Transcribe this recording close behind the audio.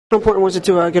How important was it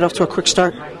to get off to a quick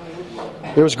start?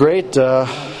 It was great. I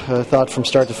thought from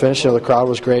start to finish, the crowd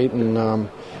was great, and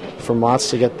for Mott's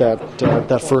to get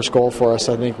that first goal for us,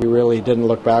 I think we really didn't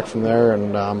look back from there,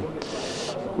 and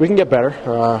we can get better,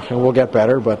 and we'll get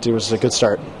better, but it was a good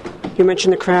start. You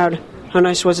mentioned the crowd. How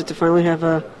nice was it to finally have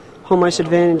a home ice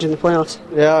advantage in the playoffs?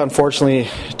 Yeah, unfortunately,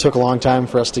 it took a long time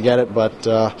for us to get it, but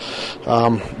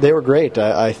they were great.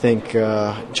 I think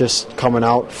just coming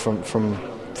out from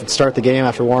start the game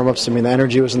after warm-ups, I mean, the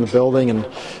energy was in the building, and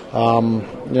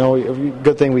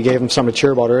good thing we gave them something to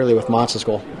cheer about early with Mott's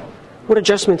goal. What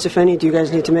adjustments, if any, do you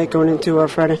guys need to make going into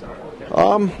Friday?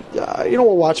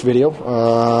 We'll watch video.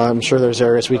 I'm sure there's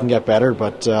areas we can get better,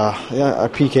 but our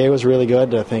PK was really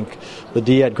good. I think the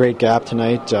D had great gap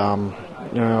tonight.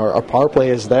 Our power play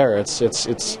is there.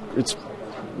 It's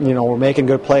we're making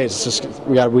good plays. It's just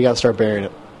we got to start burying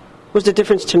it. What's the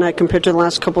difference tonight compared to the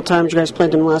last couple times you guys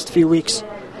played in the last few weeks?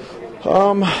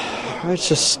 I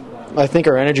think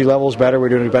our energy level is better. We're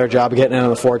doing a better job of getting in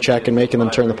on the forecheck and making them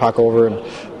turn the puck over.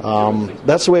 And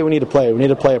that's the way we need to play. We need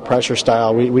to play a pressure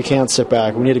style. We can't sit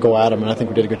back. We need to go at them, and I think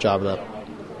we did a good job of that.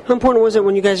 How important was it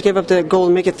when you guys gave up the goal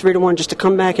and make it 3-1 just to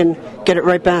come back and get it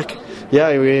right back? Yeah,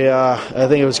 I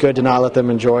think it was good to not let them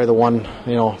enjoy the one,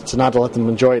 to not let them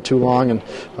enjoy it too long, and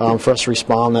for us to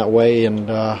respond that way.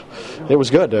 And it was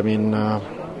good. I mean,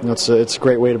 it's a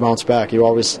great way to bounce back. You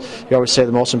always say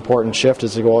the most important shift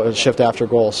is the goal, shift after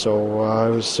goal.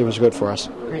 So it was good for us.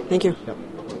 Great, thank you. Yep.